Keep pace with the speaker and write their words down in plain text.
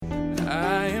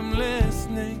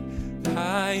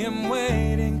I am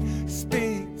waiting.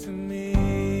 Speak to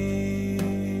me.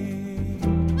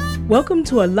 Welcome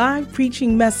to a live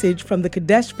preaching message from the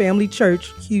Kadesh Family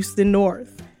Church, Houston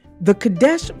North. The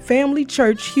Kadesh Family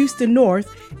Church, Houston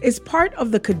North is part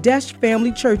of the Kadesh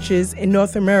Family Churches in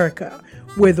North America,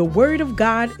 where the Word of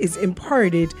God is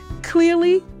imparted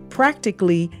clearly,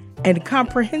 practically, and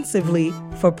comprehensively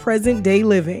for present-day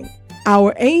living.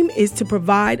 Our aim is to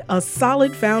provide a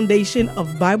solid foundation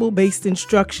of Bible-based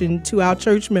instruction to our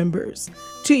church members,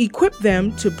 to equip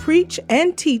them to preach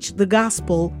and teach the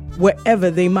gospel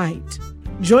wherever they might.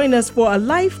 Join us for a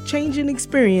life-changing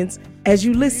experience as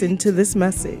you listen to this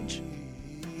message.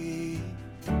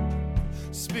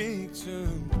 Speak to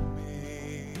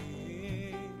me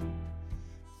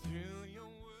through your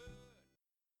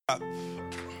word.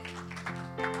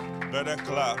 Better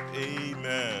clap.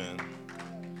 Amen.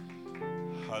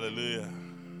 Hallelujah.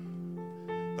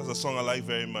 That's a song I like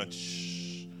very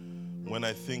much. When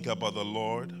I think about the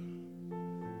Lord.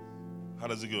 How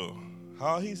does it go?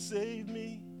 How he saved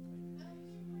me.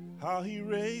 How he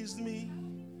raised me.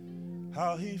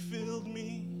 How he filled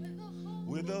me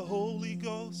with the Holy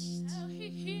Ghost.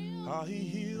 How he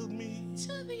healed me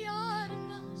to the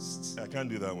uttermost. I can't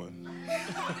do that one.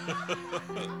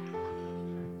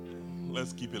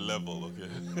 Let's keep it level, okay?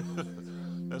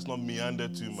 Let's not meander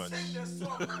too much.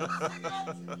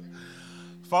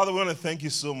 Father, we want to thank you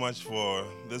so much for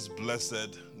this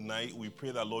blessed night. We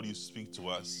pray that, Lord, you speak to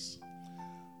us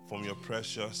from your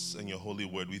precious and your holy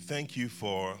word. We thank you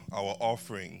for our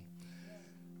offering.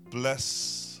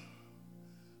 Bless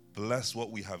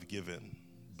what we have given.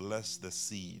 Bless the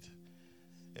seed.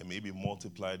 And may be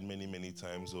multiplied many, many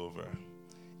times over.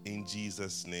 In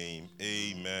Jesus' name,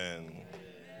 amen.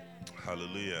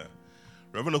 Hallelujah.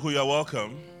 Reverend Oku, you're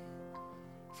welcome.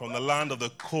 From the land of the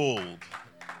cold.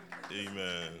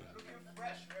 Amen.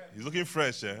 He's looking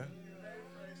fresh, eh?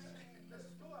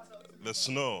 The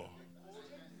snow.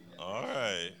 All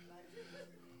right.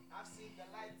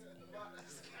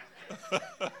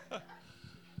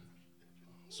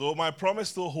 So my promise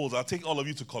still holds. I'll take all of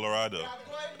you to Colorado.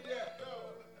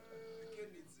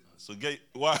 So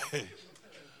why?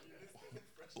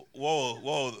 What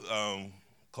will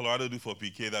Colorado do for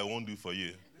PK that won't do for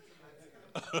you?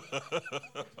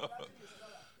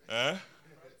 Eh?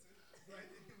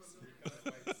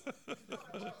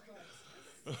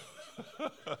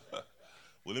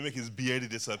 Will it make his beard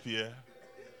disappear?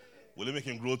 Will it make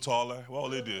him grow taller? What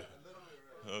will it do?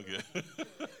 Okay.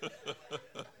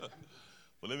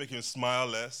 Will it make him smile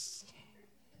less?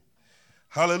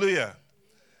 Hallelujah.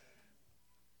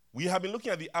 We have been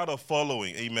looking at the art of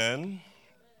following. Amen.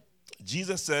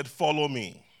 Jesus said, follow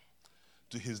me,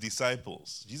 to his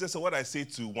disciples. Jesus said, what I say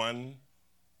to one,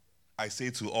 I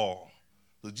say to all.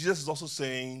 So Jesus is also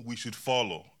saying we should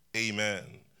follow. Amen.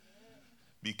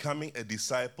 Becoming a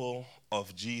disciple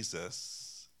of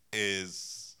Jesus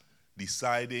is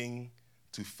deciding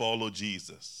to follow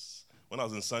Jesus. When I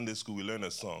was in Sunday school, we learned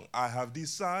a song. I have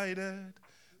decided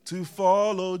to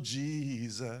follow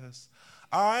Jesus.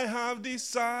 I have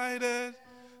decided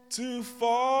to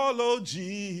follow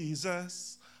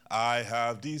Jesus. I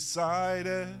have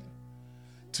decided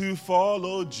to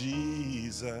follow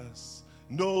Jesus.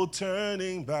 No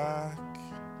turning back,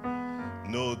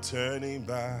 no turning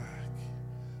back.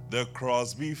 The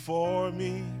cross before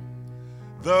me,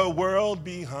 the world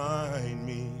behind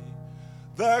me.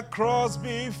 The cross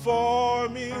before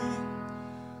me,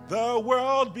 the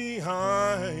world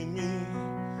behind me.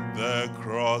 The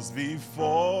cross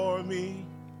before me,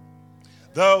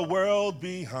 the world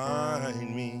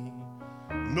behind me.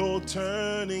 No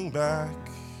turning back,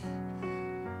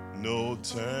 no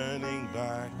turning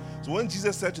back. So when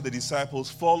Jesus said to the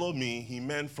disciples, follow me, he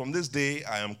meant from this day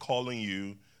I am calling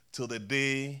you till the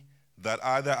day that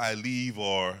either I leave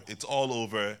or it's all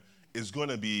over, is going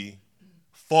to be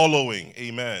following.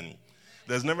 Amen.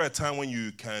 There's never a time when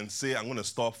you can say, I'm going to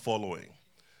stop following.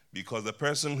 Because the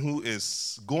person who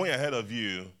is going ahead of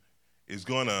you is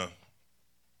going to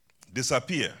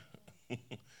disappear.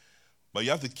 But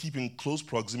you have to keep in close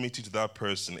proximity to that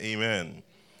person. Amen.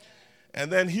 And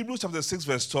then Hebrews chapter 6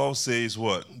 verse 12 says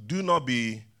what? Do not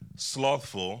be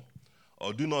slothful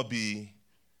or do not be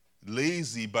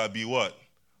lazy, but be what?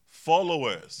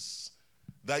 Followers.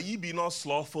 That ye be not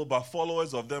slothful, but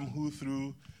followers of them who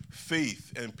through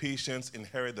faith and patience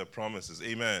inherit the promises.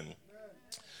 Amen.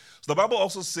 So the Bible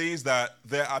also says that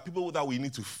there are people that we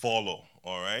need to follow,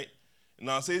 all right?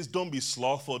 Now it says don't be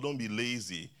slothful, don't be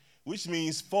lazy, which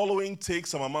means following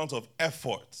takes some amount of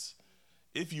effort.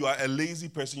 If you are a lazy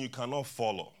person, you cannot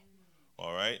follow,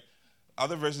 all right?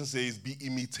 Other version says be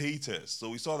imitators. So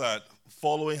we saw that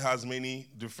following has many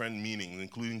different meanings,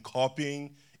 including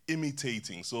copying,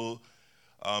 imitating. So,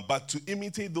 but to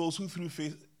imitate those who through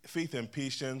faith and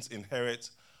patience inherit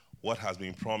what has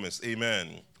been promised.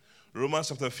 Amen. Romans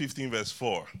chapter 15, verse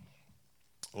 4.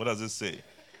 What does it say?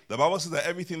 The Bible says that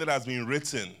everything that has been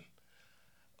written,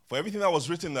 for everything that was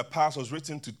written in the past was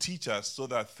written to teach us, so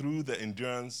that through the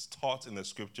endurance taught in the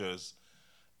scriptures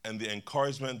and the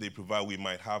encouragement they provide, we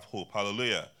might have hope.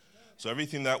 Hallelujah. So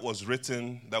everything that was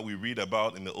written that we read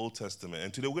about in the Old Testament.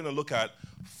 And today we're going to look at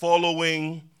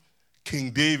following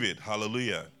King David.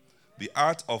 Hallelujah. The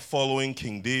art of following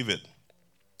King David.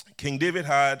 King David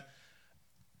had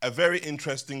a very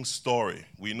interesting story.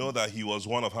 We know that he was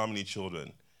one of how many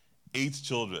children? 8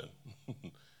 children.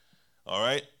 All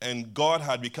right? And God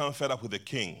had become fed up with the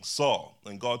king, Saul.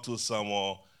 And God told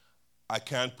Samuel, I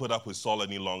can't put up with Saul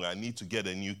any longer. I need to get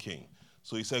a new king.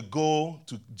 So he said, go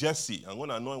to Jesse. I'm going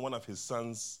to anoint one of his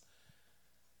sons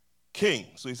king.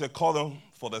 So he said, call them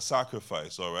for the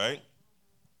sacrifice, all right?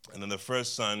 And then the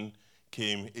first son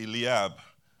came, Eliab.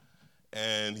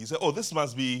 And he said, oh, this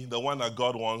must be the one that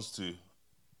God wants to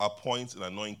appoint and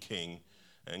anoint king.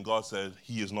 And God said,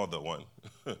 he is not the one.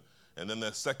 And then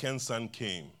the second son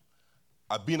came,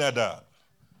 Abinadab.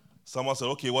 Someone said,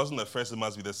 okay, it wasn't the first, it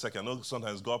must be the second. I know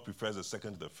sometimes God prefers the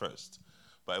second to the first.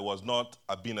 But it was not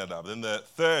Abinadab. Then the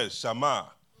third, Shammah.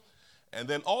 And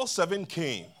then all 7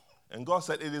 came. And God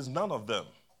said, it is none of them.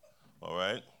 All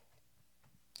right?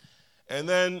 And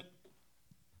then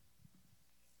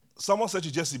someone said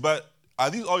to Jesse, but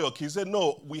are these all your kids? He said,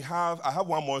 no, I have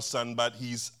one more son, but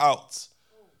he's out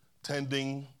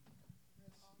tending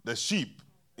the sheep.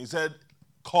 He said,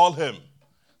 call him.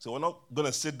 So we're not going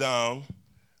to sit down.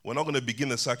 We're not going to begin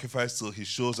the sacrifice till he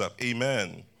shows up.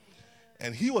 Amen.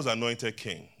 And he was anointed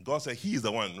king. God said, he is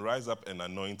the one. Rise up and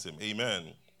anoint him. Amen.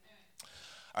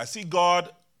 I see God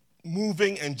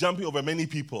moving and jumping over many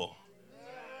people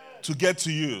to get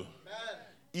to you.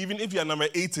 Even if you're number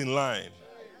 8 in line.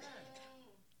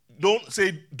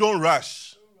 Don't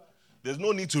rush. There's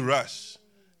no need to rush.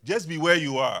 Just be where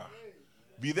you are.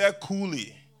 Be there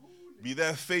coolly. Be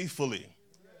there faithfully.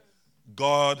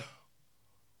 God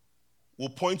will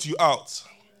point you out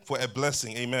for a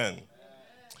blessing. Amen.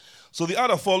 So the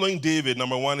art of following David,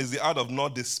 number 1, is the art of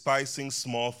not despising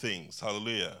small things.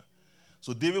 Hallelujah.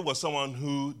 So David was someone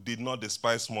who did not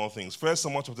despise small things. 1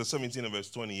 Samuel chapter 17 and verse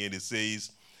 28, it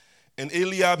says, and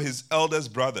Eliab, his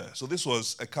eldest brother. So this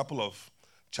was a couple of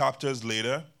chapters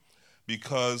later,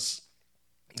 because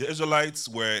the Israelites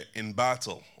were in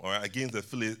battle, all right, against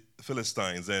the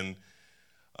Philistines. And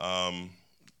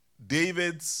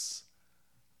David's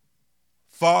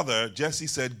father, Jesse,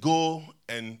 said, go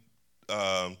and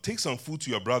take some food to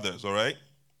your brothers, all right,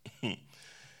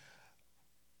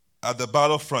 at the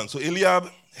battlefront. So Eliab,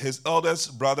 his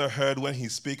eldest brother, heard when he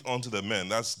spake unto the men.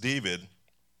 That's David.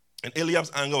 And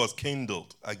Eliab's anger was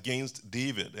kindled against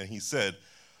David. And he said,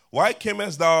 why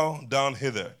camest thou down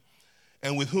hither?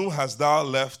 And with whom hast thou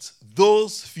left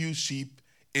those few sheep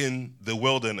in the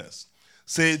wilderness?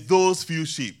 Say, those few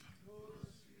sheep.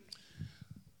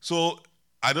 So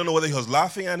I don't know whether he was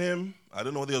laughing at him. I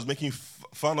don't know whether he was making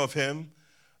fun of him.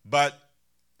 But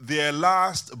their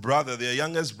last brother, their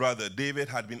youngest brother, David,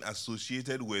 had been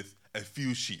associated with a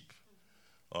few sheep.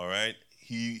 All right?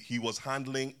 He was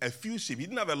handling a few sheep. He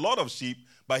didn't have a lot of sheep,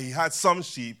 but he had some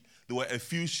sheep. There were a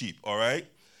few sheep. All right?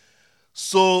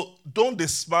 So don't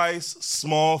despise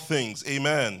small things.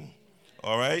 Amen.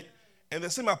 All right? And the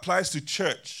same applies to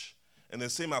church. And the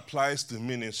same applies to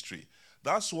ministry.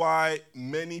 That's why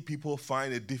many people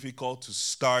find it difficult to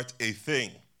start a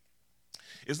thing.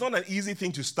 It's not an easy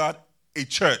thing to start a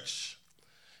church.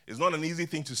 It's not an easy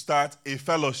thing to start a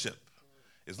fellowship.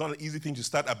 It's not an easy thing to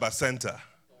start a bacenta.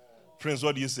 Prince,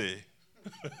 what do you say?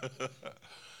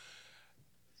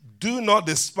 Do not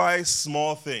despise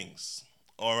small things.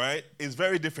 All right? It's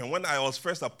very different. When I was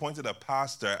first appointed a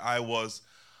pastor, I was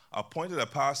appointed a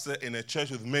pastor in a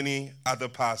church with many other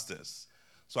pastors.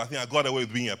 So I think I got away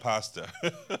with being a pastor.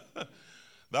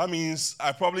 That means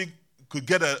I probably could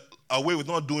get away with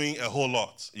not doing a whole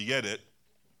lot. You get it?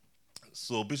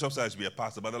 So Bishop said I should be a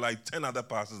pastor, but there are like 10 other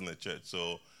pastors in the church.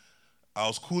 So I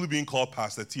was coolly being called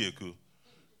Pastor Tieku.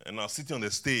 And I was sitting on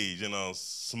the stage and I was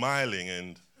smiling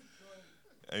and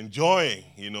enjoying,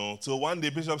 Till one day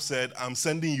Bishop said, I'm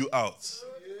sending you out.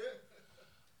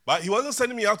 But he wasn't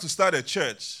sending me out to start a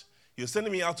church. He was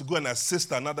sending me out to go and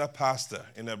assist another pastor.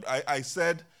 I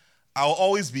said, I'll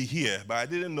always be here, but I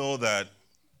didn't know that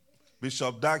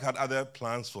Bishop Dag had other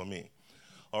plans for me.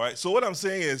 All right, so what I'm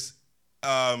saying is,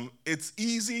 it's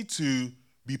easy to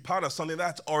be part of something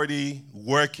that's already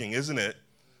working, isn't it?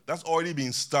 That's already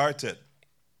been started.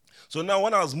 So now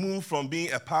when I was moved from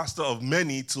being a pastor of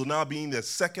many to now being the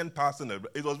second pastor,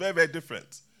 it was very, very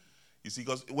different. You see,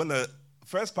 because when the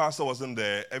first pastor wasn't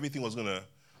there, everything was going to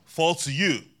fall to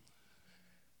you.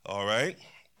 All right?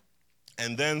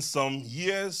 And then some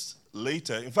years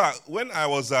later, in fact, when I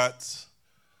was at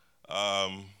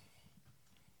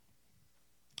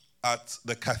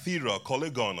the cathedral,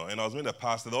 Kolegono, and I was made a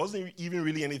pastor, there wasn't even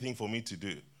really anything for me to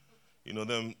do. You know,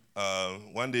 then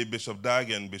one day Bishop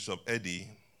Dag and Bishop Eddie,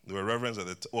 they were reverends at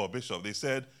bishop, they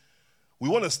said, we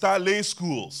want to start lay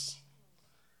schools.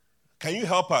 Can you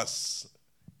help us?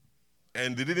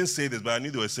 And they didn't say this, but I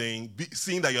knew they were saying,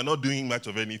 seeing that you're not doing much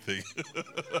of anything,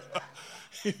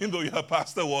 even though you're a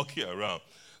pastor walking around.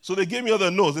 So they gave me other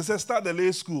notes. They said, start the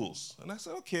lay schools. And I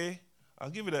said, okay,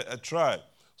 I'll give it a try.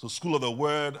 So School of the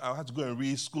Word, I had to go and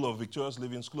read School of Victorious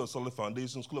Living, School of Solid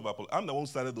Foundation, School of Apple. I'm the one who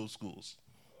started those schools.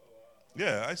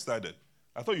 Yeah, I started.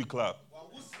 I thought you clapped.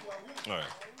 All right.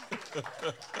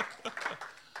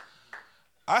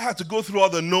 I had to go through all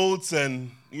the notes and,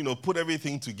 put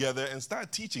everything together and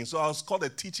start teaching. So I was called a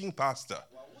teaching pastor.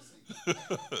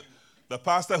 The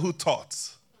pastor who taught.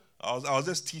 I was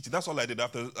just teaching. That's all I did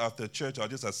after church. I'll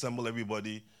just assemble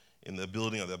everybody in the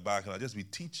building at the back, and I'll just be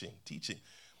teaching.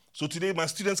 So today my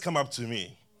students come up to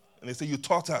me, and they say, you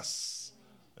taught us.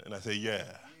 And I say, yeah.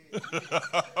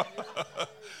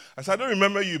 I said, I don't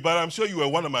remember you, but I'm sure you were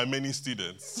one of my many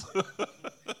students.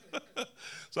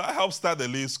 So I helped start the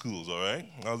lay schools, all right?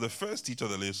 I was the first teacher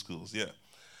of the lay schools, yeah.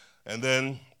 And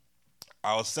then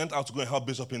I was sent out to go and help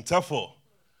Bishop Intefo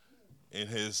in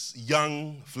his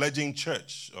young, fledgling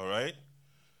church, all right?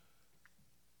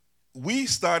 We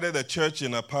started a church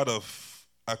in a part of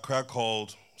Accra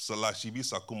called Salashibi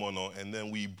Sakumono, and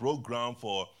then we broke ground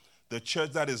for the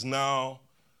church that is now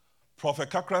Prophet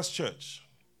Kakra's church.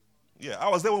 Yeah, I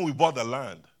was there when we bought the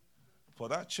land for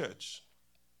that church.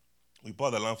 We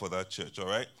bought the land for that church, all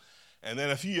right? And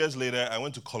then a few years later, I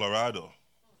went to Colorado.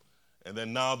 And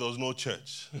then now there was no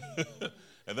church.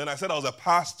 And then I said I was a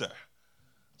pastor.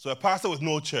 So a pastor with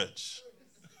no church.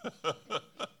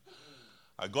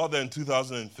 I got there in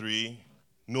 2003,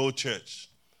 no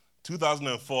church.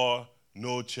 2004,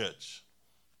 no church.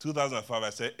 2005, I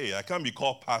said, hey, I can't be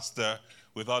called pastor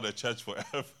without a church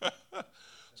forever.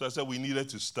 So I said we needed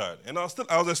to start. And I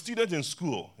was a student in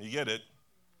school, you get it?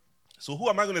 So who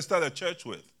am I going to start a church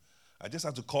with? I just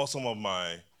had to call some of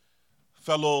my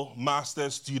fellow master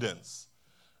students.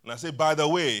 And I say, by the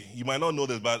way, you might not know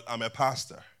this, but I'm a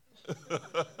pastor.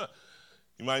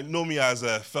 You might know me as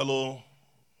a fellow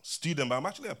student, but I'm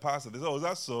actually a pastor. They said, oh, is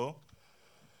that so?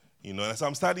 And I said,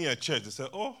 I'm starting a church. They said,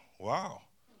 oh, wow.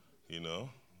 And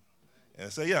I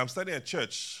said, yeah, I'm starting a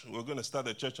church. We're going to start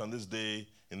a church on this day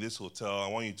in this hotel. I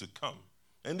want you to come.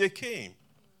 And they came.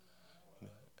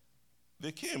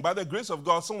 They came. By the grace of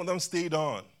God, some of them stayed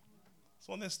on.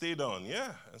 Some of them stayed on,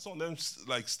 yeah. And some of them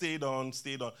stayed on.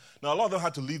 Now, a lot of them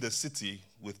had to leave the city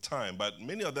with time, but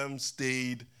many of them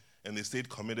stayed, and they stayed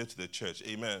committed to the church.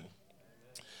 Amen.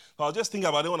 So I was just thinking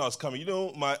about it when I was coming.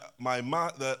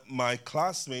 My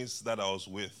classmates that I was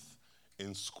with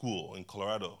in school in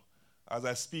Colorado, as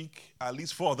I speak, at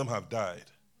least 4 of them have died.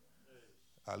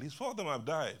 At least 4 of them have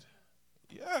died.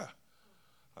 Yeah.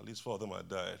 At least 4 of them have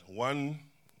died. One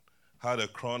had a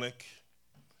chronic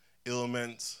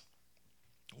ailment.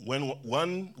 When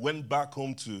one went back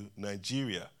home to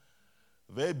Nigeria,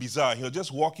 very bizarre. He was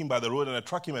just walking by the road and a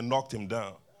truck came and knocked him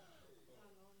down.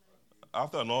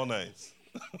 After an all night.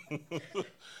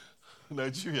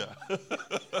 Nigeria.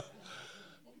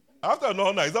 After an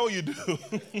all night, is that what you do?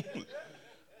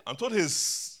 I'm told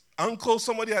his uncle,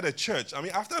 somebody had a church.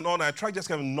 After an all night, a truck just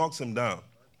came and knocks him down.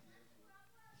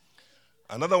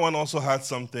 Another one also had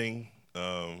something.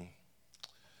 And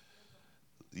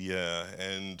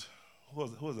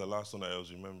who was the last one I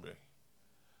was remembering?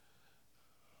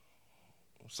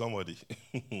 Somebody.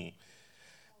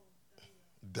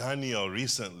 Daniel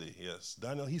recently, yes.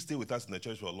 Daniel, he stayed with us in the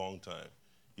church for a long time.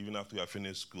 Even after we had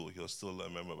finished school, he was still a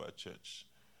member of our church,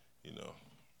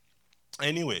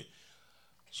 Anyway,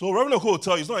 so Reverend Oko will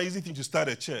tell you, it's not an easy thing to start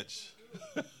a church.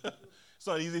 It's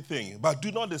not an easy thing. But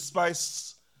do not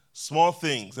despise small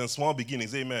things and small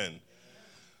beginnings. Amen.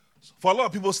 For a lot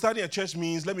of people, starting a church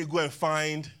means let me go and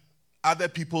find other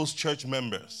people's church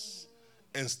members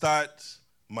and start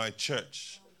my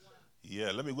church.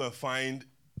 Yeah, let me go and find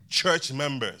church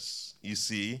members, you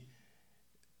see,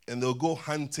 and they'll go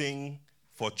hunting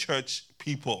for church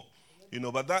people.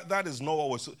 But that is not what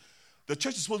was. The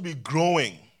church is supposed to be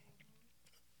growing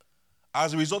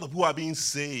as a result of people who are being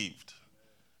saved,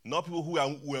 not people who are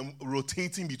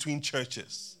rotating between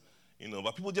churches.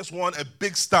 But people just want a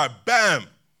big start. Bam!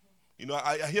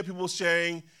 I hear people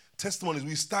sharing testimonies.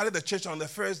 We started the church on the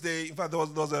first day. In fact, there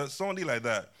was somebody like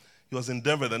that. He was in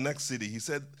Denver, the next city. He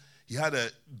said he had a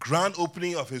grand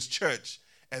opening of his church.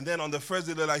 And then on the first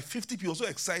day, there were like 50 people, so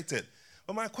excited.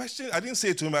 But my question, I didn't say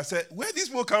it to him. I said, where did these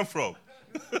people come from?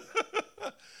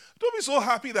 Don't be so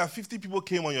happy that 50 people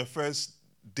came on your first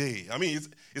day. I mean,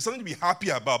 it's something to be happy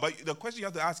about. But the question you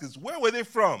have to ask is, where were they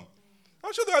from?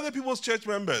 I'm sure there are other people's church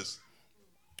members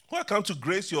who have come to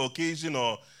grace your occasion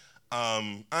or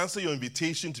answer your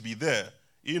invitation to be there,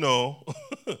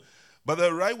 But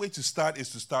the right way to start is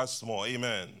to start small.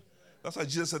 Amen. That's why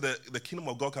Jesus said that the kingdom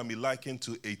of God can be likened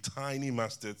to a tiny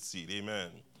mustard seed. Amen.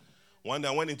 One day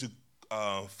I went into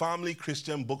a family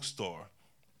Christian bookstore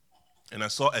and I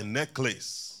saw a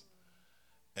necklace.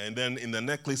 And then in the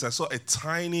necklace I saw a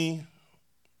tiny,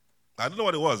 I don't know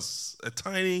what it was, a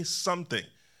tiny something.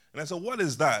 And I said, what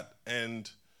is that? And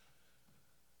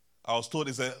I was told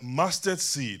it's a mustard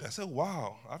seed. I said,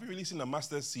 wow, I haven't really seen a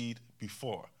mustard seed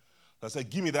before. So I said,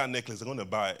 give me that necklace. I'm going to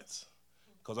buy it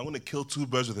because I'm going to kill two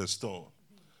birds with a stone.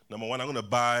 Number one, I'm going to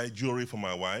buy jewelry for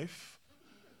my wife.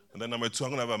 And then number two,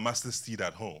 I'm going to have a mustard seed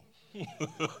at home.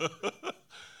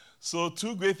 So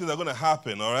two great things are going to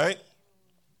happen, all right?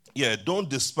 Yeah, don't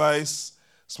despise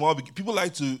small. People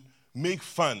like to make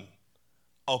fun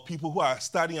of people who are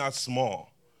starting out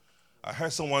small. I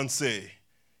heard someone say,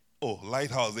 oh,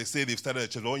 Lighthouse, they say they've started a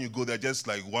church. When you go there, just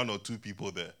like one or two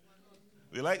people there.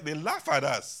 They laugh at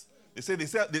us. They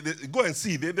go and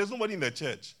see. There's nobody in the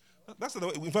church.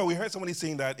 In fact, we heard somebody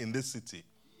saying that in this city.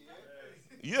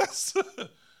 Yes.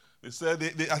 They said,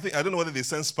 I don't know whether they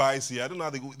sent spies here. I don't know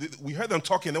how we heard them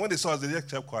talking. And when they saw us, they just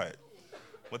kept quiet.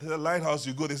 But at the Lighthouse,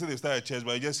 you go, they say they started a church,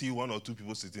 but you just see one or two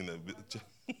people sitting there.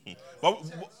 But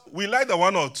we like the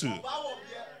one or two.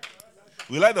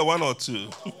 We like the one or two.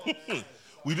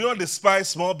 We do not despise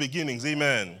small beginnings.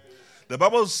 Amen. The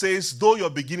Bible says, though your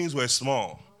beginnings were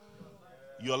small,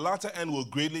 your latter end will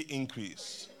greatly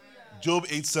increase. Job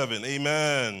 8:7.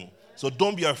 Amen. So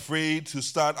don't be afraid to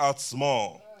start out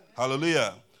small.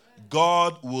 Hallelujah.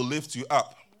 God will lift you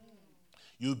up.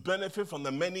 You benefit from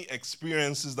the many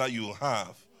experiences that you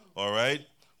have, all right,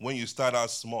 when you start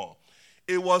out small.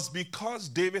 It was because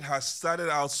David has started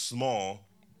out small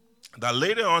that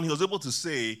later on he was able to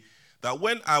say that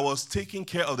when I was taking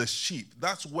care of the sheep,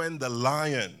 that's when the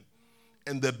lion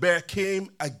and the bear came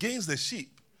against the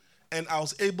sheep, and I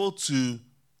was able to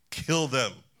kill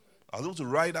them. I was able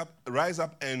to rise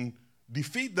up and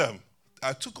defeat them.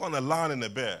 I took on a lion and a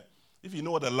bear. If you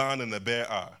know what a lion and a bear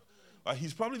are,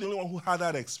 he's probably the only one who had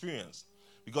that experience.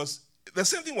 Because the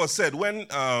same thing was said when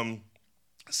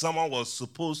someone was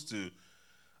supposed to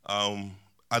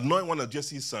anoint one of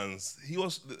Jesse's sons.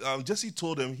 Jesse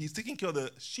told him he's taking care of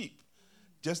the sheep,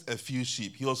 just a few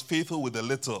sheep. He was faithful with the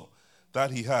little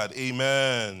that he had.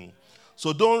 Amen.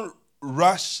 So don't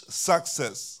rush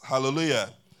success. Hallelujah.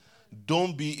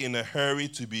 Don't be in a hurry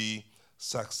to be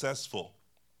successful.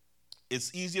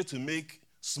 It's easier to make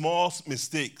small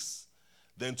mistakes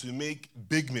than to make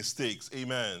big mistakes.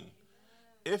 Amen.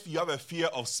 If you have a fear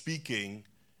of speaking,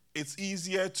 it's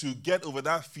easier to get over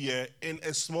that fear in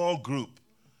a small group.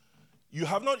 You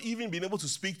have not even been able to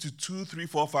speak to 2, 3,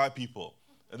 4, 5 people,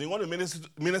 and they want to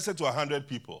minister to 100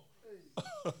 people.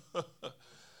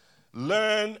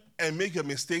 Learn and make your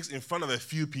mistakes in front of a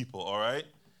few people, all right?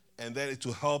 And then it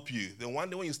will help you. Then one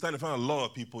day when you stand in front of a lot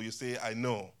of people, you say, I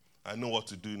know what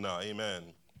to do now. Amen.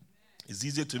 It's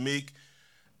easier to make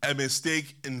a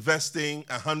mistake investing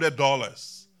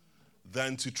 $100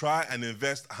 than to try and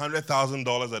invest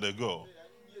 $100,000 at a go.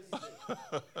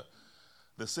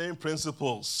 The same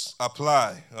principles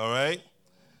apply, all right?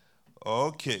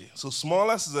 Okay, so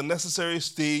smallness is a necessary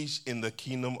stage in the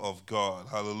kingdom of God.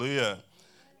 Hallelujah.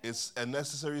 It's a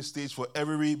necessary stage for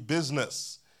every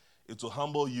business. It will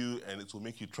humble you and it will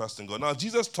make you trust in God. Now,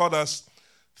 Jesus taught us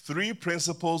 3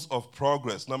 principles of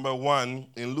progress. Number 1,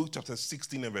 in Luke chapter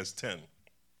 16 and verse 10.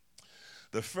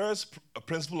 The first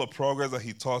principle of progress that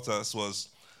he taught us was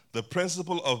the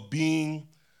principle of being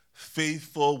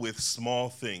faithful with small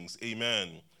things. Amen.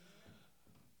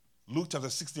 Luke chapter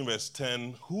 16 verse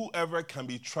 10, whoever can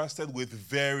be trusted with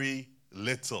very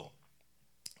little.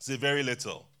 Say very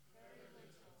little.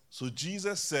 So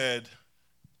Jesus said,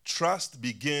 trust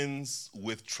begins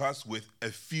with trust with a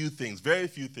few things, very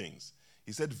few things.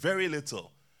 He said very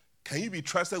little. Can you be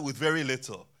trusted with very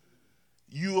little?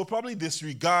 You will probably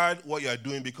disregard what you are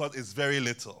doing because it's very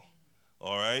little.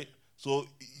 All right? So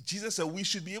Jesus said we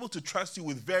should be able to trust you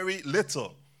with very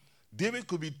little. David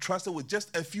could be trusted with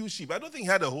just a few sheep. I don't think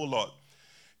he had a whole lot.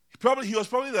 He was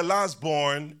probably the last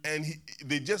born, and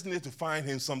they just needed to find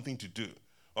him something to do.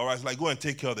 All right, it's like, go and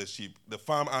take care of the sheep, the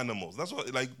farm animals. That's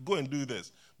what, like, go and do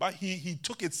this. But he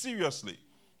took it seriously.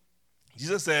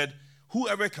 Jesus said,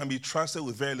 whoever can be trusted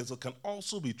with very little can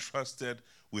also be trusted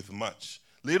with much.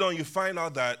 Later on, you find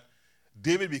out that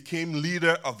David became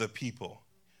leader of the people.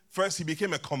 First, he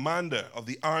became a commander of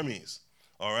the armies.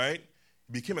 All right?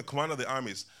 He became a commander of the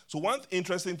armies. So one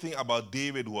interesting thing about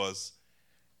David was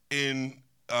in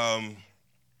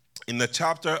the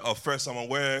chapter of 1 Samuel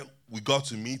where we got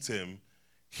to meet him,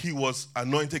 he was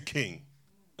anointed king.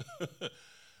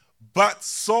 But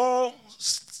Saul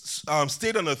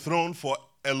stayed on the throne for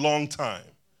a long time.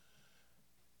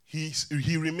 He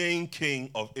remained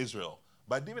king of Israel.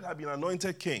 But David had been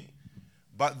anointed king.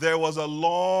 But there was a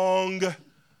long,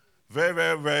 very,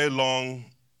 very, very long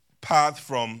path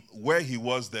from where he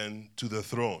was then to the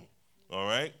throne. All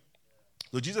right?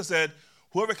 So Jesus said,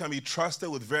 whoever can be trusted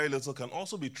with very little can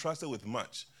also be trusted with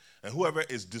much. And whoever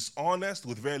is dishonest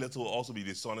with very little will also be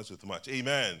dishonest with much.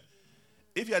 Amen.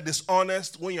 If you are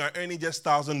dishonest when you are earning just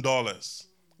 $1,000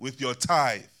 with your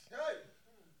tithe,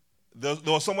 there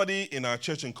was somebody in our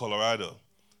church in Colorado.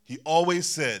 He always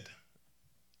said,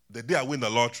 the day I win the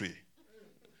lottery,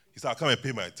 he said, I'll come and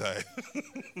pay my tithe.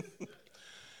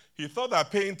 He thought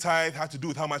that paying tithe had to do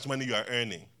with how much money you are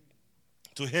earning.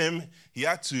 To him, he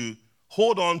had to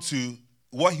hold on to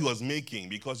what he was making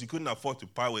because he couldn't afford to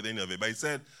part with any of it. But he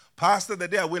said, Pastor, the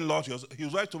day I win lottery, he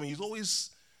was right to me, he's always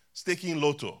staking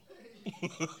lotto.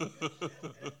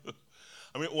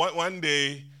 I mean, one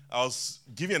day, I was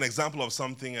giving an example of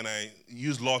something and I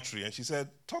used lottery. And she said,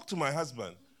 talk to my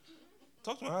husband.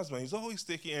 Talk to my husband. He's always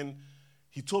taking. And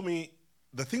he told me,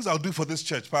 the things I'll do for this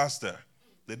church, Pastor,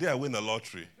 the day I win the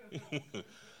lottery. I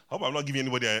hope I'm not giving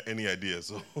anybody any ideas.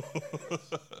 So.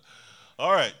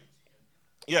 All right.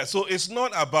 Yeah, so it's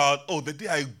not about, the day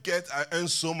I earn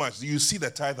so much. You see the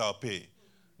tithe I'll pay.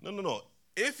 No.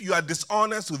 If you are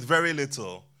dishonest with very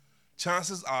little,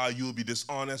 chances are you'll be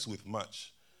dishonest with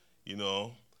much. You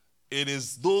know, it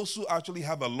is those who actually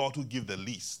have a lot who give the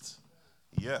least.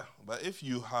 Yeah, but if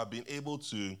you have been able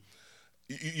to,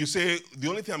 you say, the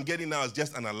only thing I'm getting now is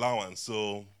just an allowance,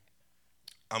 so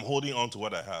I'm holding on to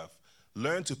what I have.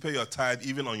 Learn to pay your tithe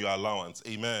even on your allowance.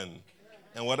 Amen.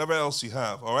 And whatever else you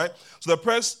have, all right? So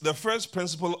the first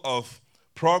principle of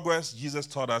progress Jesus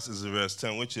taught us is in verse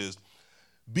 10, which is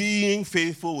being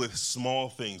faithful with small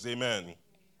things. Amen.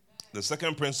 The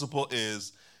second principle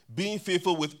is being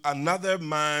faithful with another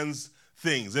man's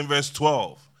things. In verse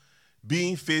 12,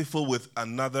 being faithful with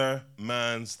another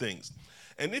man's things.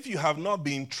 And if you have not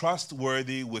been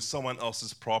trustworthy with someone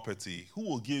else's property, who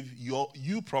will give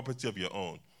you property of your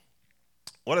own?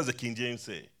 What does the King James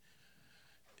say?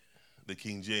 The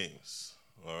King James,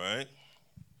 all right?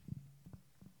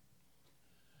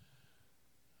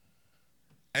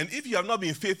 And if you have not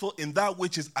been faithful in that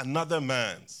which is another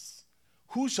man's,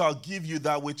 who shall give you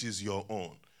that which is your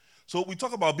own? So we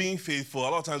talk about being faithful. A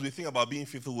lot of times we think about being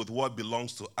faithful with what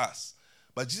belongs to us.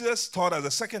 But Jesus taught us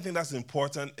the second thing that's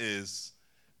important is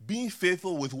being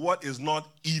faithful with what is not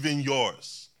even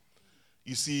yours.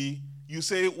 You see, you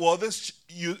say, well,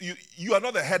 you are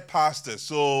not the head pastor,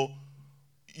 so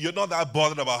you're not that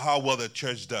bothered about how well the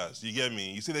church does. You get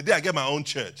me? You see, the day I get my own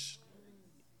church.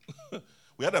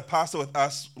 We had a pastor with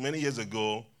us many years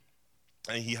ago,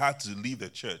 and he had to leave the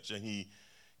church. And he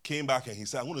came back and he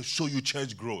said, I'm going to show you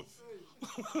church growth.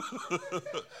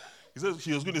 He said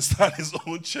he was going to start his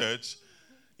own church,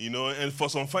 and for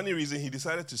some funny reason, he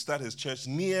decided to start his church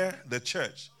near the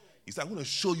church. He said, I'm going to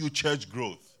show you church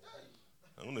growth.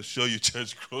 I'm going to show you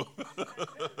church growth.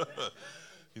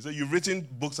 He said, you've written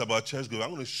books about church growth. I'm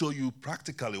going to show you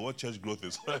practically what church growth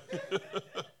is like.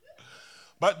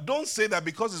 But don't say that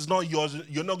because it's not yours,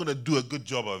 you're not going to do a good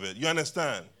job of it. You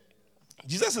understand?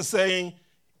 Jesus is saying,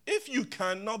 if you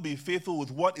cannot be faithful with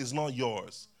what is not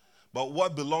yours, but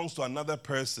what belongs to another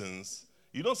person's,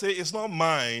 you don't say, it's not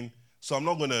mine, so I'm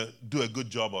not going to do a good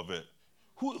job of it.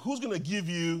 Who's going to give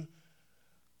you,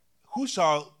 who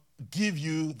shall give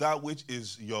you that which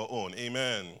is your own?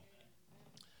 Amen.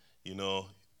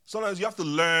 Sometimes you have to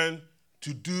learn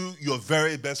to do your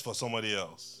very best for somebody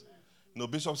else.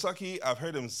 Bishop Saki, I've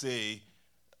heard him say,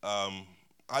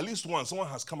 at least once, someone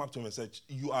has come up to him and said,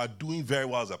 you are doing very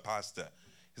well as a pastor.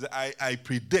 He said, I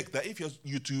predict that if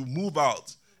you to move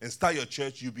out and start your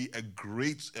church, you'll be a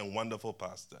great and wonderful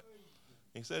pastor.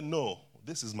 He said, no,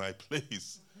 this is my place.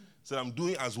 He said, I'm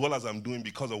doing as well as I'm doing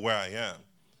because of where I am.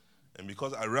 And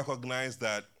because I recognize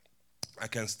that I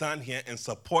can stand here and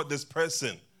support this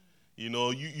person. You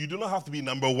do not have to be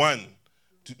number one.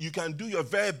 You can do your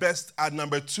very best at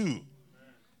number two.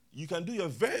 You can do your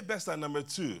very best at number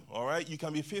two, all right? You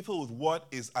can be faithful with what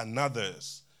is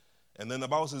another's. And then the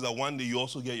Bible says that one day you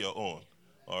also get your own.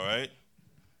 All right?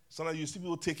 Sometimes you see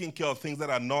people taking care of things that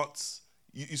are not,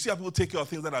 you see how people take care of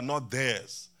things that are not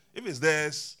theirs. If it's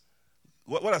theirs,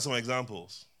 what are some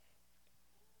examples?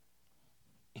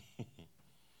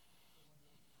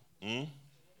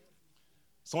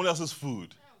 Someone else's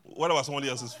food. What about somebody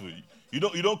else's food? You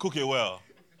don't cook it well.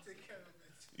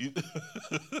 You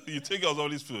take care of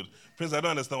somebody's food. Prince, I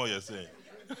don't understand what you're saying.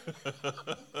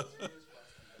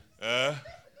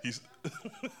 He's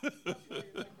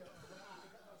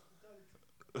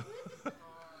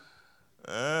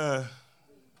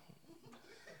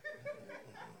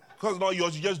because not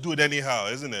yours, you just do it anyhow,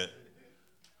 isn't it?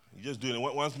 You just do it.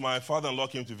 Once my father-in-law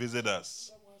came to visit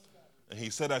us, and he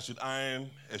said I should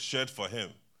iron a shirt for him.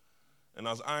 And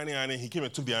I was ironing, he came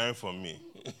and took the iron from me.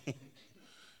 He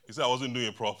said I wasn't doing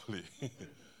it properly. He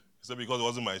said because it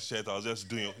wasn't my shirt, I was just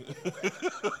doing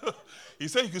it. He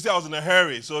said you could say I was in a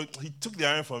hurry, so he took the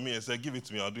iron from me and said, give it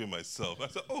to me, I'll do it myself. I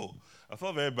said, oh, I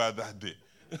felt very bad that day.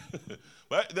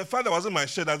 But the fact that it wasn't my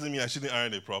shirt doesn't mean I shouldn't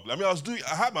iron it properly. I mean,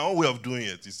 I had my own way of doing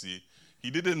it, you see. He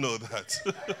didn't know that.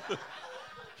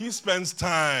 He spends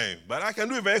time, but I can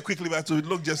do it very quickly, but it would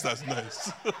look just as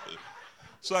nice.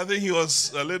 So I think he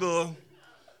was a little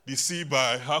deceived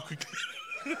by how quickly.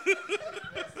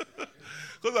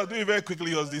 Because I was doing it very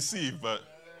quickly, he was deceived, but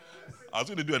I was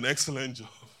going to do an excellent job.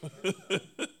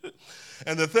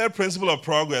 And the third principle of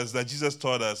progress that Jesus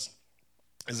taught us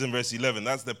is in verse 11.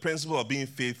 That's the principle of being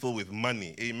faithful with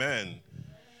money. Amen.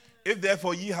 If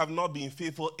therefore ye have not been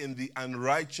faithful in the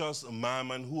unrighteous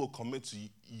mammon, who will commit to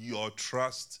your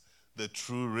trust the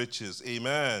true riches.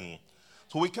 Amen.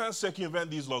 So we can't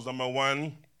circumvent these laws. Number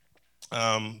one,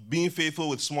 being faithful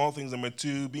with small things. Number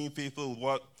two, being faithful with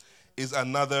what is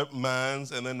another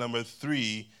man's. And then number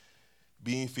three,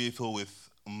 being faithful with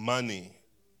money.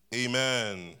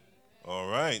 Amen. All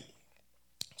right.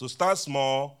 So start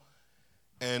small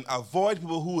and avoid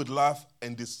people who would laugh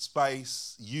and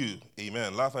despise you.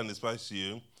 Amen. Laugh and despise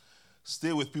you.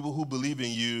 Stay with people who believe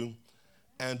in you.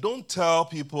 And don't tell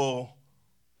people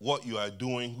what you are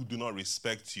doing who do not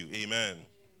respect you. Amen.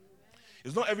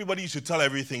 It's not everybody you should tell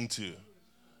everything to.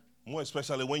 More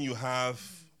especially when you have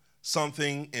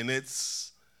something in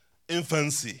its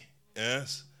infancy.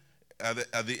 Yes?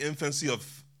 At the infancy of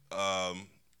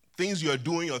things you are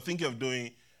doing or thinking of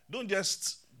doing, don't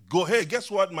just go, hey, guess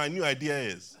what my new idea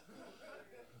is?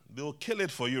 They'll kill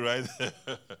it for you right there.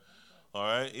 All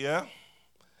right, yeah?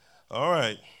 All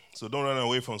right. So don't run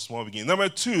away from small beginnings. Number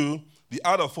two, the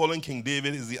art of following King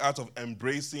David is the art of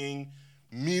embracing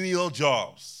menial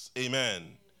jobs. Amen.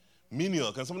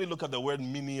 Menial. Can somebody look at the word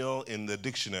menial in the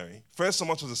dictionary? 1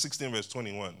 Samuel 16, verse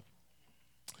 21.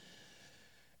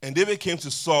 And David came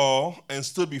to Saul and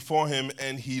stood before him,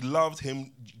 and he loved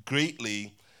him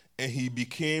greatly, and he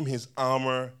became his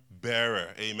armor bearer.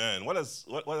 Amen. What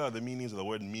are the meanings of the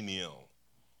word menial?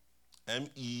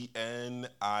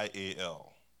 M-E-N-I-A-L.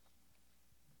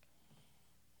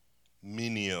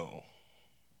 Menial.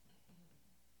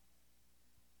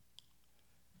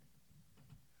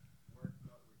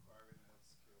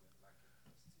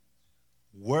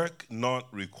 Work not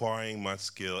requiring much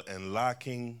skill and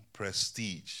lacking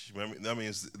prestige. Remember, that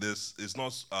means this is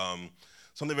not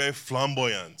something very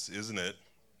flamboyant, isn't it?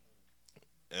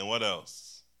 And what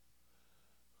else?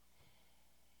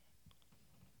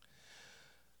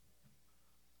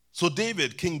 So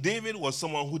King David was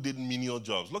someone who did menial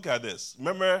jobs. Look at this.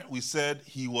 Remember we said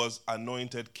he was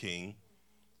anointed king,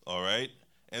 all right?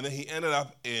 And then he ended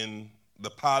up in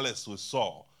the palace with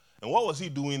Saul. And what was he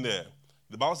doing there?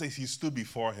 The Bible says he stood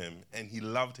before him and he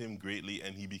loved him greatly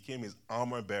and he became his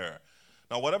armor bearer.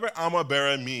 Now, whatever armor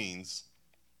bearer means,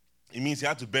 it means he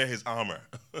had to bear his armor.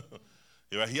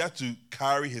 He had to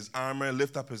carry his armor,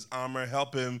 lift up his armor,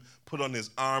 help him put on his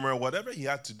armor, whatever he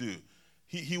had to do.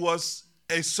 He was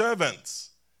a servant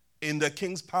in the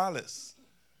king's palace.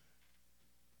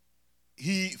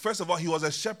 First of all, he was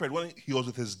a shepherd when he was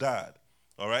with his dad.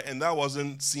 All right, and that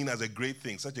wasn't seen as a great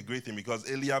thing, such a great thing, because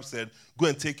Eliab said, go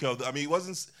and take care of them. I mean,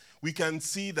 we can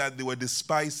see that they were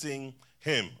despising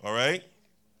him, all right?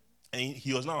 And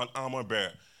he was now an armor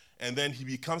bearer. And then he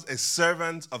becomes a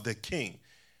servant of the king,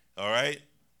 all right?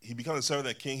 He becomes a servant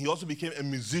of the king. He also became a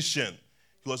musician.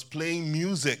 He was playing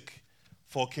music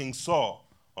for King Saul,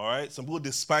 all right? Some people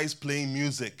despise playing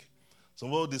music. Some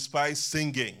people despise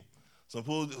singing. Some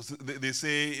people, they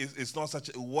say it's not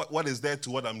such, what is there to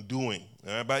what I'm doing?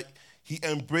 Right? But he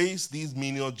embraced these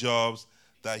menial jobs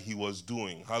that he was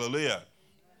doing. Hallelujah.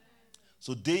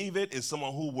 So David is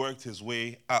someone who worked his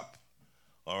way up.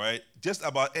 All right? Just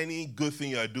about any good thing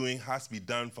you are doing has to be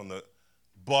done from the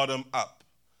bottom up.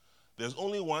 There's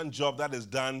only one job that is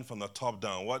done from the top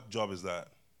down. What job is that?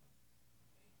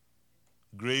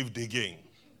 Grave digging.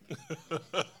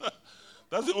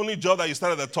 That's the only job that you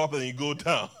start at the top and you go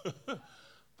down.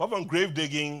 Apart from grave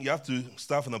digging, you have to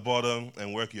start from the bottom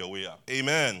and work your way up.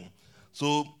 Amen.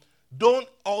 So don't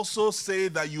also say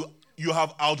that you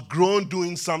have outgrown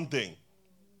doing something.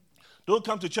 Don't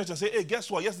come to church and say, hey, guess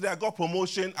what? Yesterday I got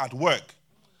promotion at work.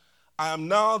 I am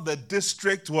now the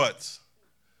district what?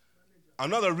 I'm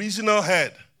not the regional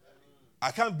head. I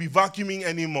can't be vacuuming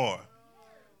anymore.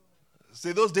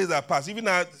 Say those days are past. Even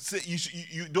now,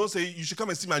 you don't say you should come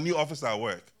and see my new office at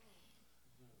work.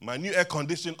 My new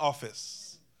air-conditioned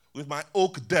office with my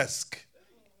oak desk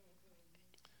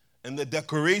and the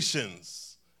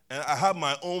decorations. And I have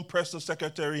my own personal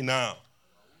secretary now.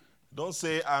 Don't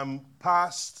say I'm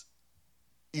past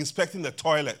inspecting the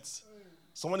toilets.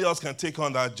 Somebody else can take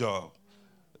on that job.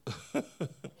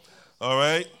 All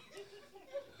right?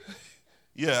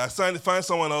 Yeah, find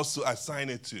someone else to assign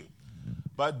it to.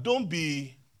 But don't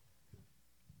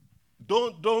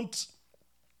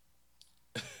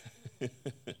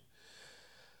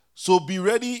So be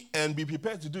ready and be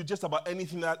prepared to do just about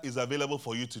anything that is available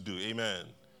for you to do. Amen.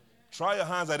 Try your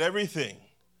hands at everything.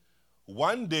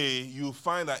 One day you'll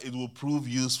find that it will prove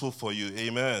useful for you.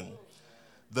 Amen.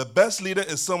 The best leader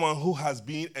is someone who has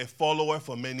been a follower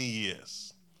for many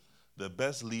years. The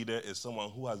best leader is someone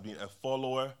who has been a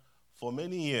follower for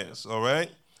many years, all right?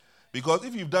 Because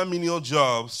if you've done menial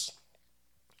jobs,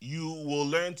 you will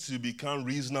learn to become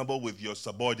reasonable with your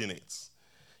subordinates.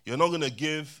 You're not going to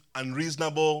give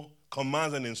unreasonable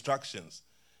commands and instructions.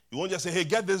 You won't just say, hey,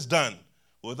 get this done,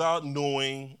 without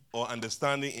knowing or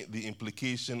understanding the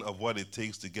implication of what it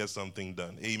takes to get something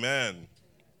done. Amen.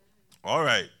 All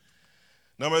right.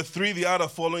 Number 3, the art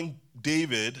of following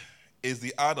David is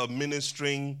the art of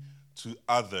ministering to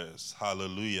others.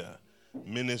 Hallelujah.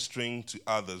 Ministering to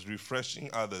others, refreshing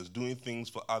others, doing things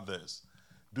for others,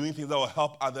 doing things that will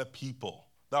help other people,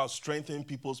 that will strengthen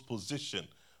people's position.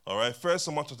 All right, 1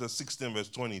 Samuel chapter 16, verse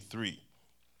 23.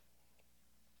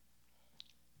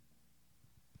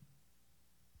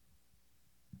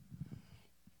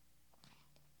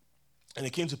 And it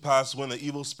came to pass when the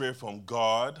evil spirit from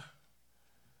God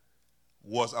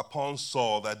was upon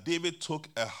Saul that David took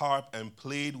a harp and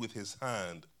played with his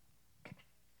hand.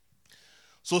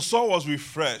 So Saul was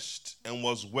refreshed and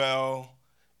was well,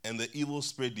 and the evil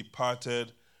spirit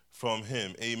departed from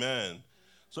him. Amen.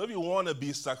 So if you want to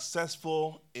be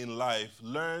successful in life,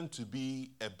 learn to be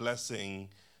a blessing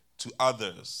to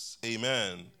others.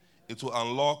 Amen. It will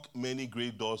unlock many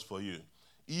great doors for you.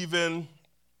 Even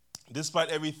despite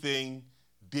everything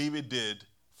David did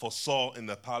for Saul in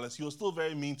the palace, he was still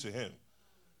very mean to him.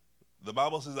 The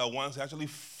Bible says that once he actually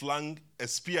flung a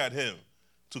spear at him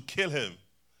to kill him,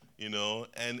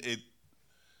 and it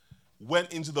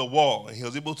went into the wall, and he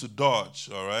was able to dodge,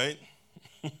 all right?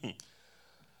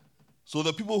 So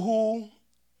the people who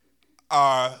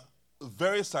are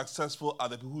very successful are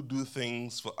the people who do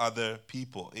things for other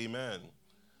people. Amen.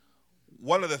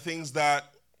 One of the things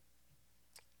that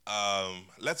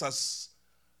lets us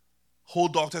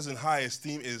hold doctors in high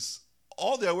esteem is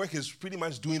all their work is pretty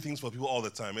much doing things for people all the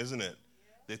time, isn't it?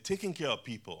 They're taking care of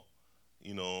people.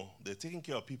 They're taking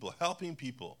care of people, helping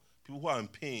people who are in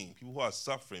pain, people who are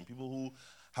suffering, people who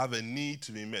have a need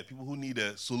to be met, people who need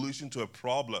a solution to a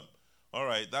problem. All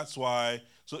right, that's why.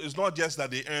 So it's not just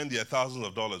that they earn their thousands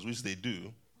of dollars, which they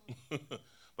do.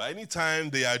 But anytime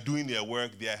they are doing their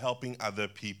work, they are helping other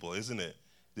people, isn't it?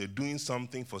 They're doing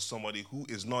something for somebody who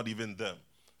is not even them.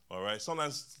 All right,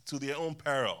 sometimes to their own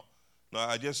peril. Now,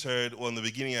 I just heard, in the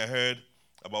beginning I heard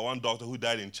about one doctor who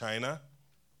died in China.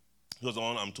 He was the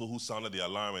one, I'm told, who sounded the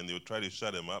alarm, and they would try to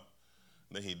shut him up.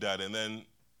 Then he died. And then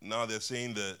now they're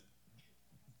saying the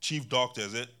chief doctor,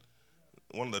 is it?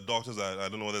 One of the doctors, I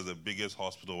don't know whether it's the biggest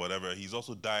hospital or whatever, he's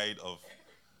also died of,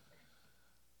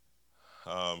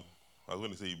 I was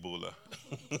going to say Ebola.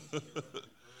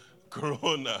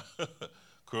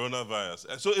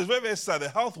 Coronavirus. So it's very, very sad. The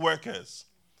health workers,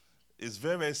 it's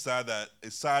very, very sad that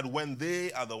it's sad when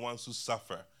they are the ones who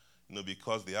suffer,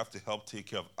 because they have to help take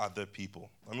care of other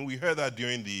people. I mean, we heard that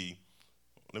during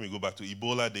let me go back to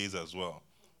Ebola days as well.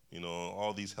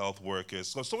 All these health workers.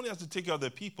 So somebody has to take care of their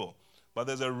people. But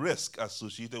there's a risk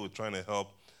associated with trying to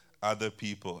help other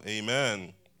people.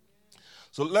 Amen.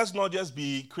 So let's not just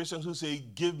be Christians who say,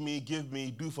 give me,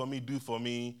 do for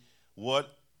me.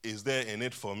 What is there in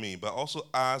it for me? But also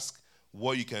ask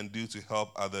what you can do to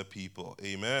help other people.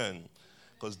 Amen.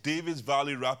 Because David's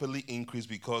value rapidly increased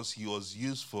because he was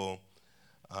useful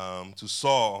to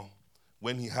Saul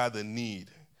when he had the need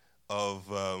of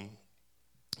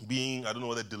being, I don't know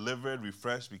whether delivered,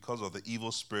 refreshed because of the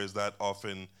evil spirits that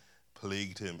often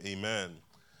plagued him. Amen.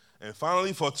 And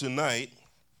finally, for tonight,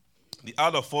 the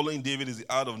art of following David is the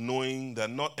art of knowing that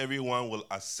not everyone will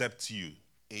accept you.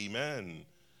 Amen.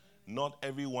 Not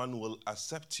everyone will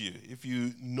accept you. If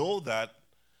you know that,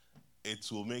 it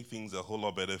will make things a whole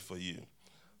lot better for you.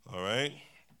 All right?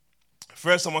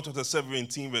 1 Samuel chapter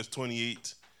 17, verse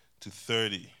 28 to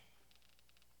 30.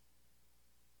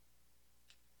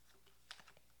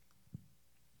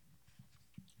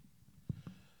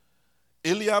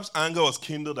 Eliab's anger was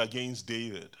kindled against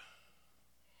David.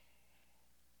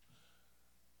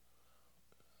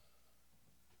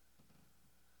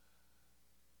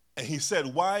 And he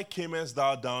said, why camest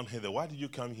thou down hither? Why did you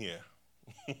come here?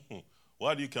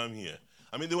 Why did you come here?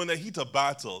 I mean, they were in the heat of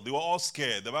battle. They were all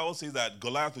scared. The Bible says that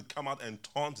Goliath would come out and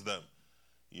taunt them.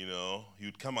 You know, he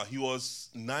would come out. He was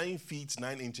 9 feet,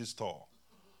 9 inches tall.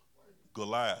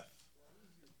 Goliath.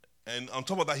 And on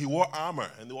top of that, he wore armor.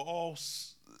 And they were all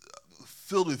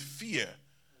filled with fear.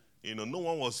 You know, no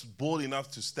one was bold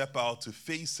enough to step out to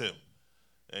face him.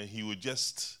 And he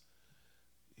just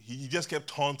kept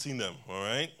taunting them, all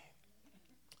right?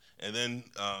 And then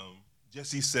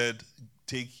Jesse said,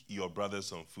 take your brothers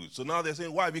some food. So now they're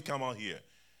saying, why have you come out here?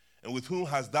 And with whom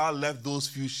hast thou left those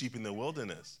few sheep in the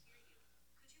wilderness?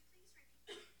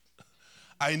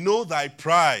 I know thy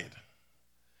pride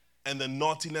and the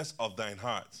naughtiness of thine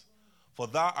heart, for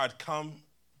thou art come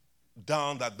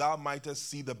down that thou mightest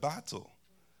see the battle.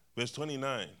 Verse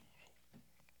 29.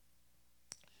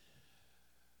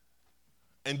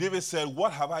 And David said,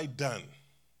 what have I done?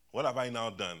 What have I now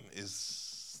done?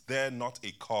 Is there not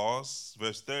a cause?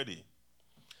 Verse 30.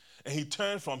 And he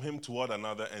turned from him toward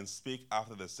another and spake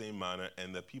after the same manner,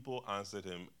 and the people answered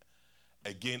him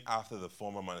again after the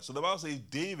former manner. So the Bible says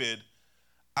David,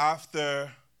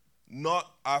 not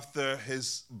after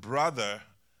his brother,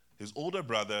 his older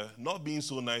brother, not being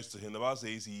so nice to him, the Bible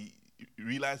says he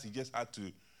realized he just had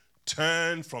to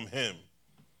turn from him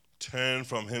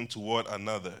toward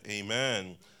another.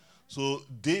 Amen. So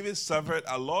David suffered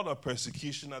a lot of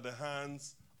persecution at the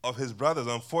hands of his brothers,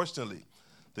 unfortunately.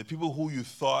 The people who you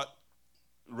thought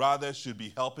rather should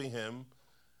be helping him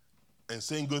and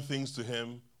saying good things to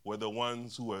him were the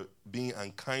ones who were being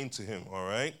unkind to him, all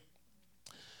right?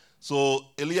 So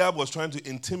Eliab was trying to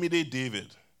intimidate David,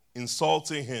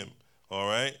 insulting him, all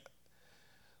right?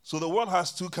 So the world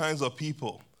has two kinds of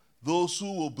people, those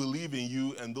who will believe in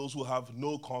you and those who have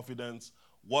no confidence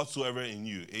whatsoever in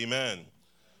you. Amen.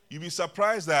 You'd be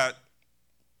surprised that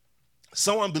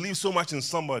someone believes so much in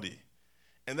somebody,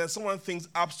 and then someone thinks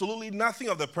absolutely nothing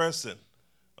of the person.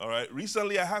 All right.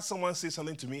 Recently, I had someone say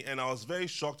something to me, and I was very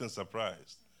shocked and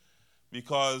surprised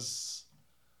because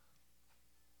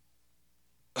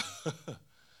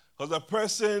the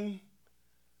person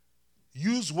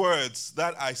used words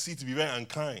that I see to be very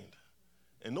unkind,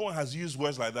 and no one has used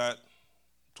words like that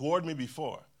toward me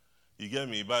before. You get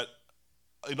me? But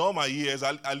in all my years,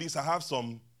 at least I have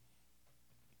some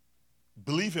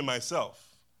belief in myself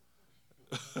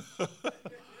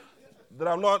that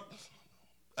I'm not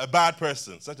a bad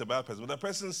person, such a bad person. But the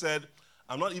person said,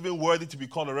 I'm not even worthy to be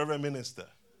called a reverend minister.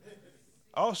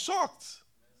 I was shocked.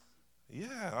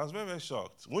 Yeah, I was very, very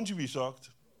shocked. Wouldn't you be shocked?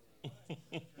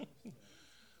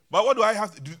 But what do I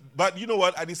have to do? But you know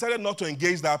what? I decided not to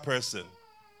engage that person.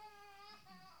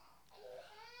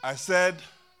 I said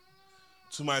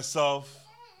to myself,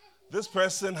 this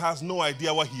person has no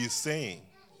idea what he is saying.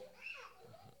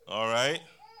 All right?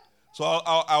 So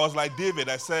I was like David.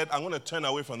 I said, I'm going to turn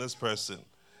away from this person.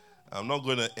 I'm not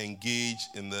going to engage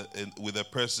with a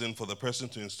person for the person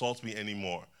to insult me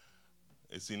anymore.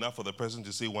 It's enough for the person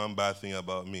to say one bad thing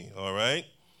about me. All right?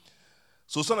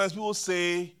 So sometimes people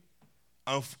say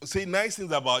nice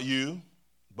things about you,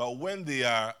 but when they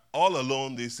are all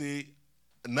alone, they say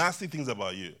nasty things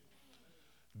about you.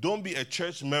 Don't be a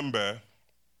church member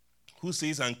who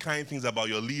says unkind things about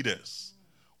your leaders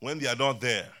when they are not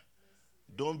there.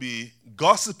 Don't be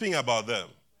gossiping about them.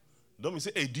 Don't be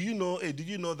saying, hey, did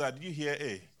you know that? Did you hear?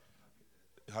 Hey,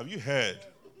 have you heard?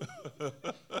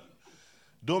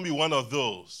 Don't be one of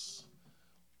those.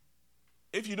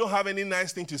 If you don't have any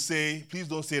nice thing to say, please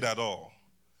don't say it at all.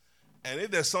 And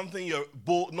if there's something you're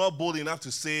not bold enough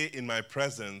to say in my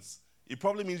presence, it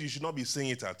probably means you should not be saying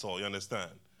it at all. You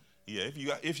understand? Yeah,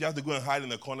 if you have to go and hide in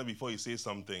the corner before you say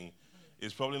something,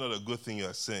 it's probably not a good thing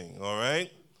you're saying, all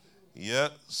right? Yeah,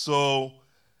 so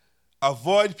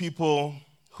avoid people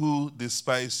who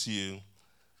despise you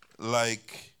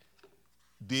like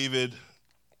David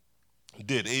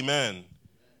did. Amen.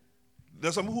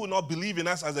 There's some people who will not believe in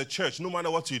us as a church, no matter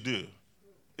what you do.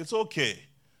 It's okay.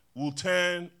 We'll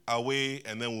turn away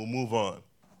and then we'll move on.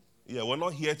 Yeah, we're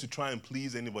not here to try and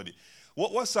please anybody.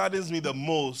 What saddens me the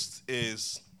most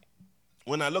is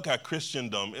when I look at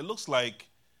Christendom, it looks like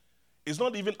it's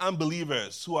not even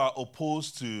unbelievers who are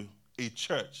opposed to a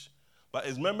church, but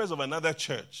it's members of another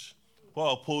church who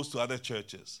are opposed to other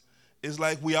churches. It's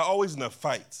like we are always in a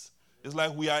fight. It's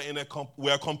like we are we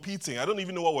are competing. I don't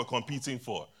even know what we're competing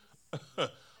for.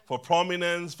 For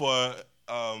prominence, for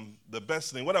the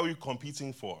best thing. What are we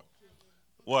competing for?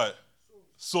 What?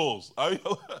 Souls.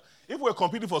 If we're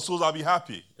competing for souls, I'll be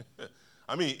happy.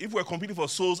 I mean, if we're competing for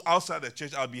souls outside the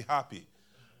church, I'll be happy.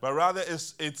 But rather,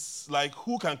 it's like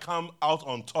who can come out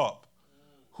on top?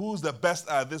 Who's the best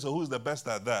at this or who's the best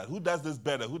at that? Who does this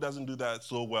better? Who doesn't do that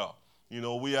so well? You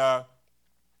know, we are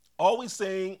always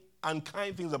saying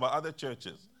unkind things about other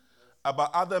churches, about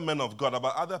other men of God,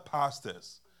 about other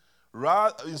pastors.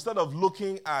 Instead of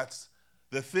looking at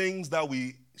the things that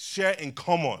we share in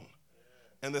common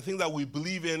and the things that we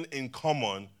believe in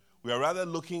common, we are rather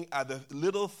looking at the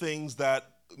little things that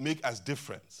make us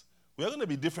different. We are going to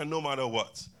be different no matter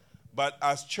what. But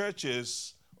as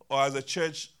churches, or as a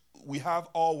church, we have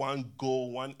all one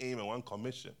goal, one aim, and one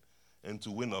commission, and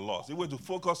to win the lost. If we were to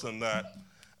focus on that,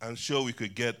 I'm sure we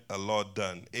could get a lot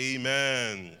done.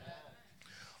 Amen.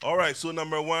 All right, so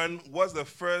number one, what's the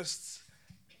first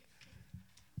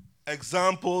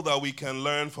example that we can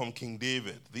learn from King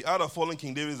David? The art of following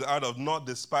King David is the art of not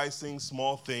despising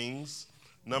small things.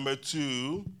 Number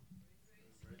two,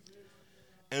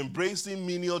 embracing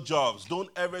menial jobs. Don't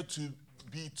ever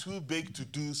be too big to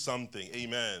do something.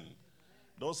 Amen.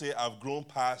 Don't say, I've grown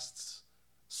past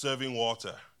serving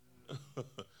water.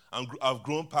 I've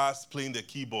grown past playing the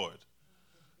keyboard.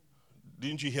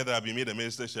 Didn't you hear that I've been made a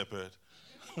minister shepherd?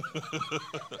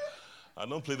 I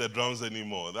don't play the drums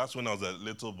anymore. That's when I was a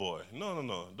little boy.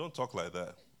 No. Don't talk like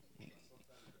that.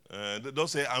 Don't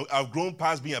say, I've grown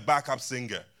past being a backup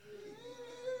singer.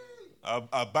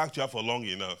 I've backed you up for long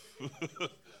enough.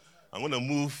 I'm going to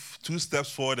move 2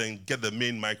 steps forward and get the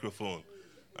main microphone.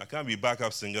 I can't be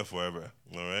backup singer forever.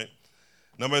 All right?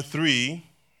 Number 3,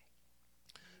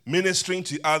 ministering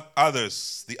to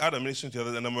others. The art of ministering to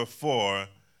others. And number 4,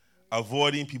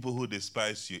 avoiding people who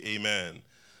despise you. Amen.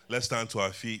 Let's stand to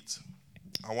our feet.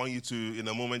 I want you to, in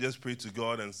a moment, just pray to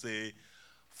God and say,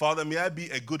 Father, may I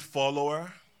be a good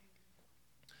follower.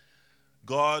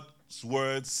 God's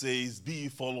word says, be ye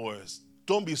followers.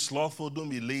 Don't be slothful, don't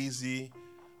be lazy,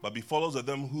 but be followers of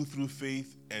them who through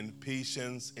faith and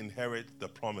patience inherit the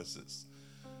promises.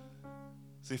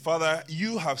 Say, Father,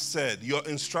 you have said, your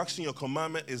instruction, your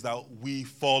commandment is that we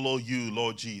follow you,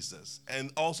 Lord Jesus,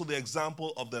 and also the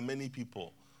example of the many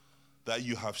people that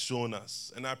you have shown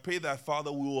us. And I pray that,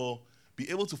 Father, we will be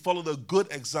able to follow the good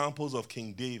examples of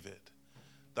King David.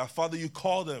 That, Father, you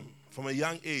called him from a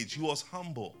young age. He was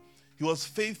humble. He was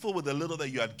faithful with the little that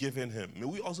you had given him. May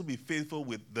we also be faithful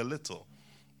with the little.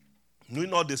 May we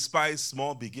not despise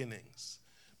small beginnings.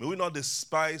 May we not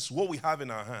despise what we have in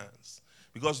our hands.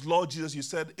 Because, Lord Jesus, you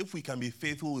said if we can be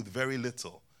faithful with very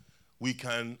little, we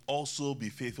can also be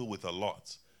faithful with a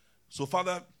lot. So,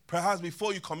 Father, perhaps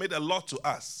before you commit a lot to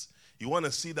us, you want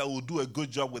to see that we'll do a good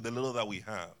job with the little that we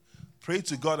have. Pray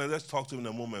to God and let's talk to him in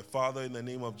a moment. Father, in the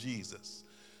name of Jesus.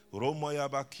 This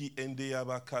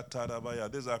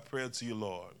is our prayer to you,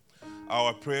 Lord.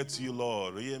 Our prayer to you,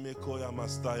 Lord. Father,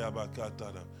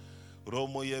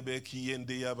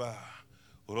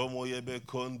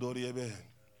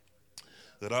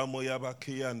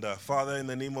 in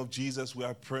the name of Jesus, we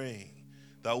are praying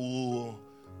that we will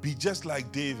be just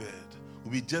like David.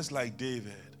 We'll be just like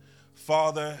David.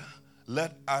 Father,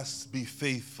 let us be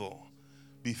faithful.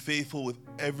 Be faithful with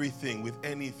everything, with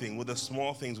anything, with the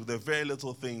small things, with the very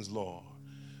little things, Lord.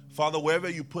 Father, wherever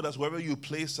you put us, wherever you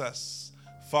place us,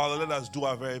 Father, let us do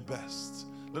our very best.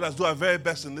 Let us do our very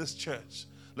best in this church.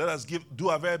 Let us do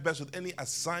our very best with any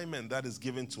assignment that is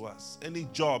given to us, any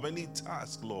job, any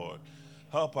task, Lord.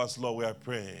 Help us, Lord, we are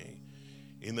praying.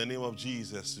 In the name of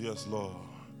Jesus, yes, Lord.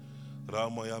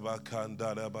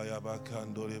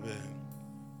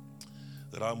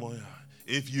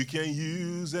 If you can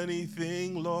use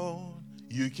anything, Lord,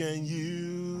 you can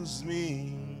use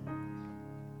me.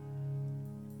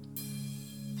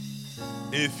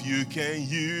 If you can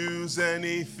use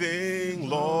anything,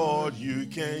 Lord, you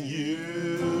can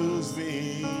use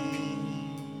me.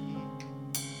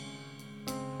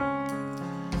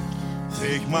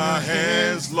 Take my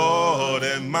hands, Lord,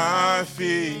 and my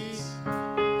feet.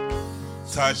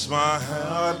 Touch my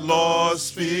heart, Lord,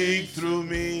 speak through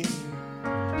me.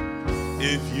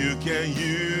 If you can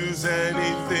use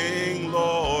anything,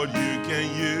 Lord, you can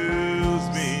use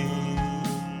me.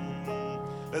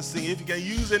 Let's sing. If you can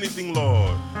use anything,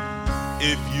 Lord.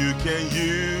 If you can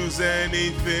use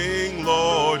anything,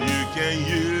 Lord, you can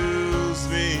use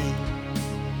me.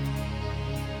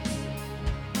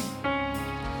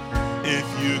 If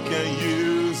you can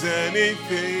use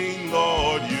anything,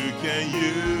 Lord, you can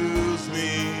use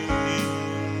me.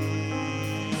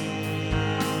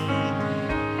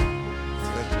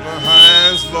 Touch my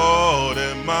hands, Lord,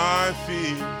 and my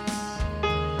feet.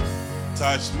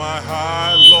 Touch my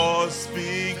heart, Lord,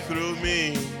 speak through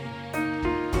me.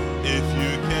 If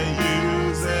you can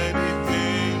use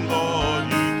anything, Lord,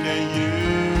 you can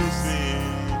use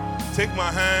me. Take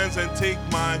my hands and take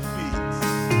my feet.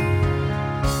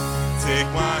 Take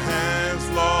my hands,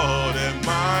 Lord, and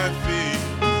my feet.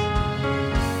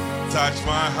 Touch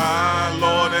my heart,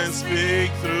 Lord, and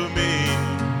speak through me.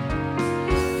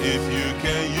 If you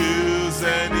can use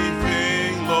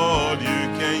anything, Lord, you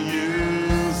can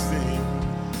use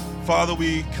me. Father,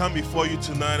 we come before you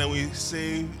tonight and we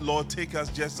say, Lord, take us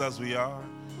just as we are.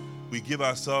 We give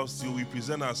ourselves to you. We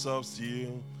present ourselves to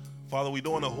you. Father, we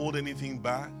don't want to hold anything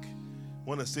back. We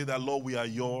want to say that, Lord, we are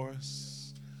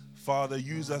yours. Father,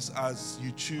 use us as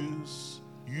you choose.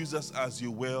 Use us as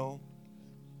you will.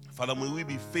 Father, may we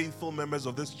be faithful members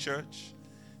of this church.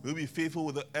 May we be faithful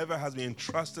with whatever has been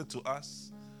entrusted to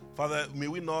us. Father, may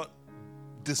we not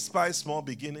despise small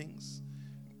beginnings.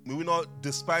 May we not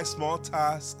despise small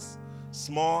tasks,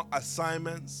 small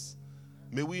assignments.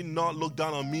 May we not look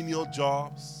down on menial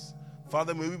jobs.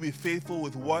 Father, may we be faithful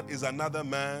with what is another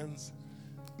man's.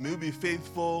 May we be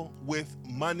faithful with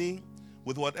money,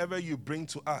 with whatever you bring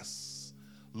to us.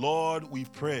 Lord, we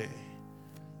pray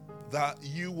that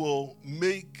you will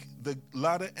make the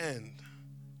latter end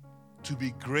to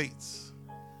be great.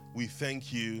 We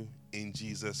thank you in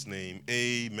Jesus' name.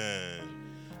 Amen.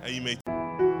 And you may.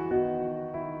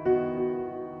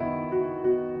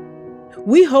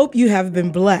 We hope you have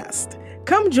been blessed.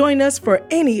 Come join us for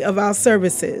any of our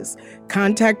services.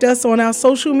 Contact us on our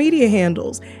social media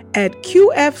handles at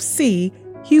QFC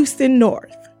Houston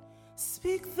North.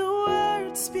 Speak the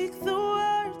word, speak the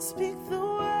word, speak the word.